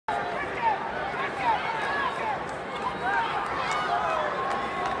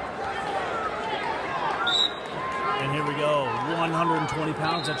120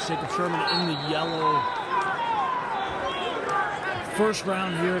 pounds. That's Jacob Sherman in the yellow. First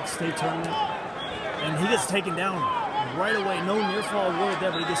round here at the state tournament. And he gets taken down right away. No near fall awarded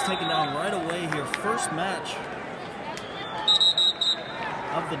there, but he gets taken down right away here. First match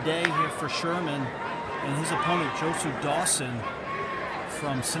of the day here for Sherman. And his opponent, Josue Dawson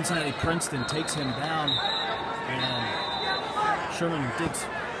from Cincinnati Princeton, takes him down. And Sherman digs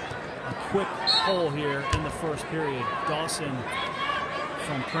a quick hole here in the first period. Dawson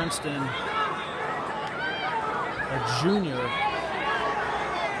from Princeton, a junior,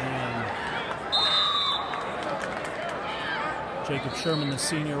 and Jacob Sherman, the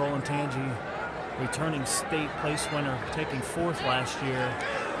senior, Olentangy, returning state place winner, taking 4th last year,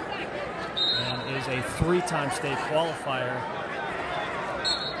 and is a 3-time state qualifier.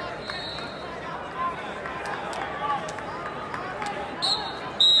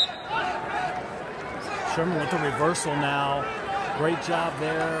 Sherman with the reversal now. Great job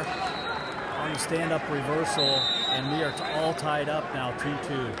there on the stand-up reversal, and we are all tied up now,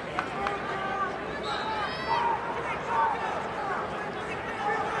 2-2.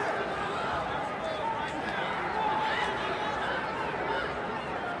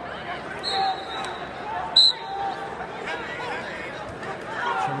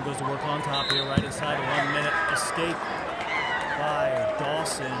 Sherman goes to work on top here, right inside, 1 minute escape by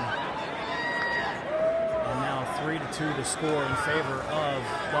Dawson. 3-2 to score in favor of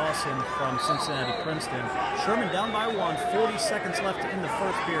Dawson from Cincinnati Princeton. Sherman down by 1, 40 seconds left in the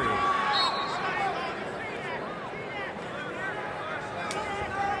first period.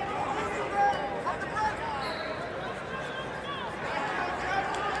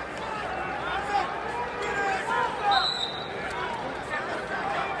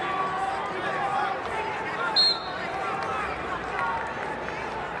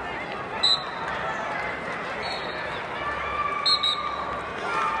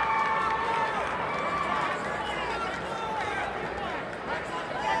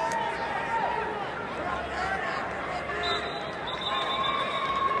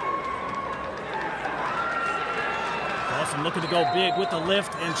 Looking to go big with the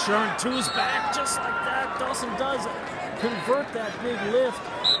lift, and Sherman to his back, just like that. Dawson does convert that big lift,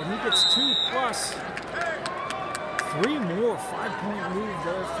 and he gets 2 plus 3 more 5-point move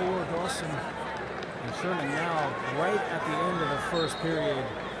there for Dawson. And Sherman now right at the end of the first period,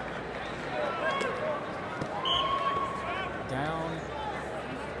 down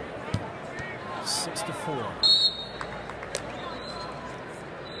 6-4.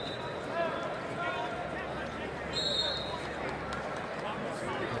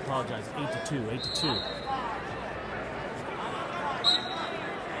 Apologize, 8-2, 8-2.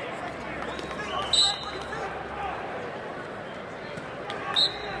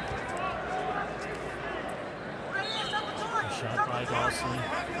 Shot by Dawson.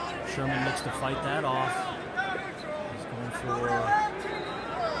 Sherman looks to fight that off. He's going for,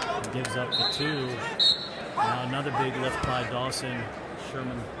 gives up the 2. Now another big lift by Dawson.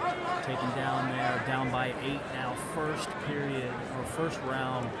 Sherman taken down there, down by 8 now. First period, or first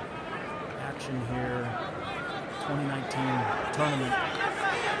round action here, 2019 tournament.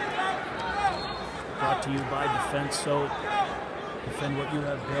 Brought to you by Defense Soap. Defend what you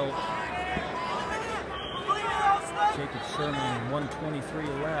have built. Jacob Sherman, 1:23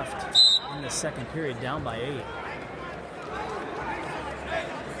 left in the second period, down by 8.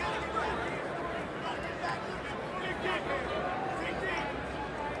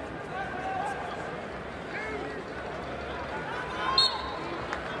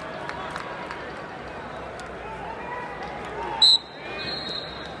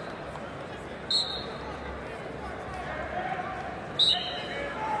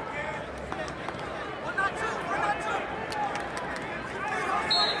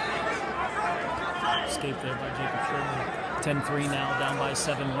 Escape there by Jacob Sherman. 10-3 now, down by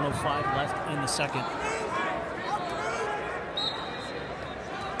 7, 105 left in the second.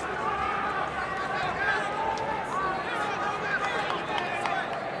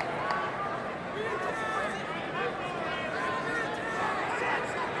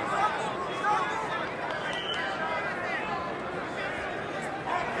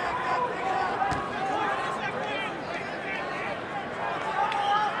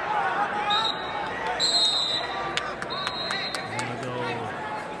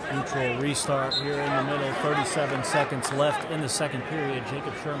 Restart here in the middle, 37 seconds left in the second period.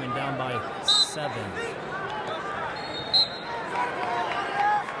 Jacob Sherman down by 7.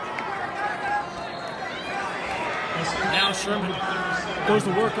 Now Sherman goes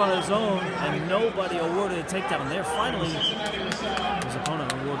to work on his own, and nobody awarded a takedown there. Finally, his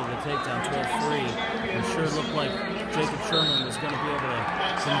opponent awarded score to the takedown, 12-3. It sure looked like Jacob Sherman was going to be able to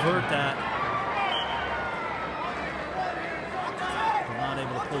convert that. But not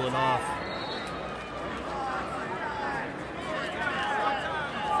able to pull it off.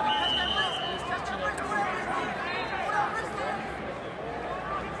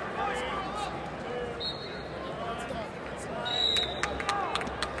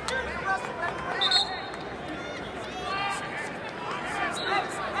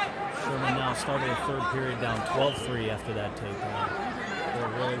 Started the third period down 12-3 after that takedown. They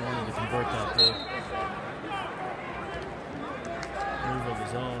really wanted to convert that big move of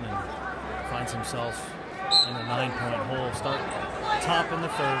his own and finds himself in a 9-point hole. Start top in the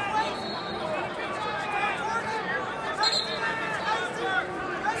third.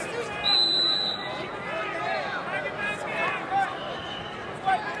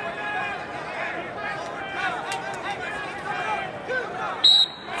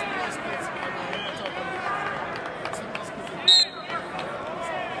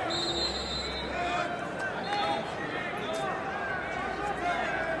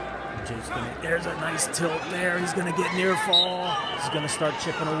 There's a nice tilt there. He's going to get near fall. He's going to start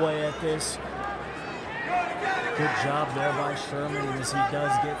chipping away at this. Good job there by Sherman as he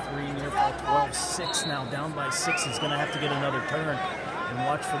does get 3 near fall. 12-6 now, down by 6. He's going to have to get another turn. And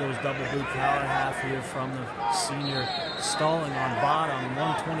watch for those double boot power half here from the senior. Stalling on bottom.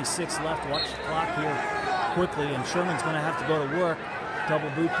 1:26 left. Watch the clock here quickly. And Sherman's going to have to go to work.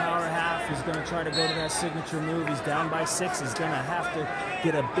 Double boot power half. He's going to try to go to that signature move. He's down by 6. He's going to have to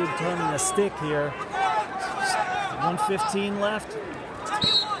get a big turn in the stick here. 1:15 left.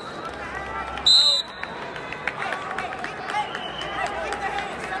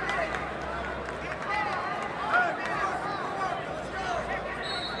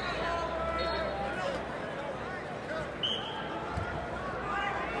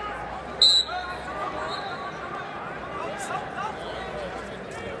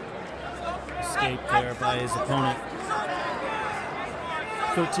 There by his opponent.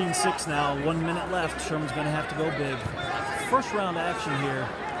 13-6 now, 1 minute left. Sherman's going to have to go big. First round action here.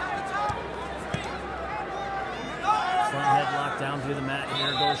 Front headlock down through the mat.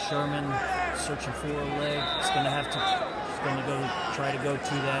 Here goes Sherman, searching for a leg. He's going to have to. He's going to go try to go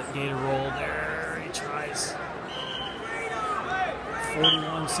to that gator roll. There he tries.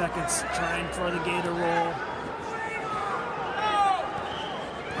 41 seconds trying for the gator roll.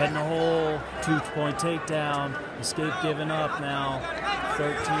 Head in the hole, 2-point takedown, escape giving up now,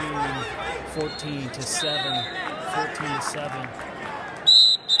 14-7, 14-7.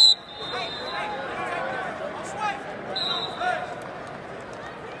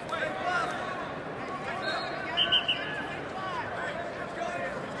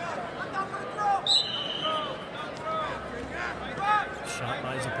 Shot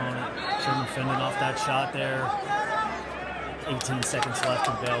by his opponent, Sherman fending off that shot there. 18 seconds left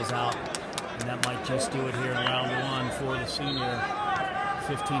and bails out, and that might just do it here in round 1 for the senior.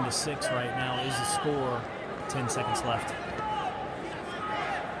 15-6 right now is the score. 10 seconds left.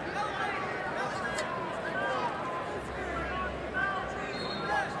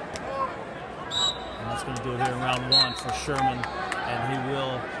 And that's going to do it here in round 1 for Sherman, and he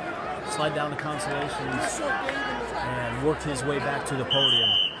will slide down to consolations and work his way back to the podium.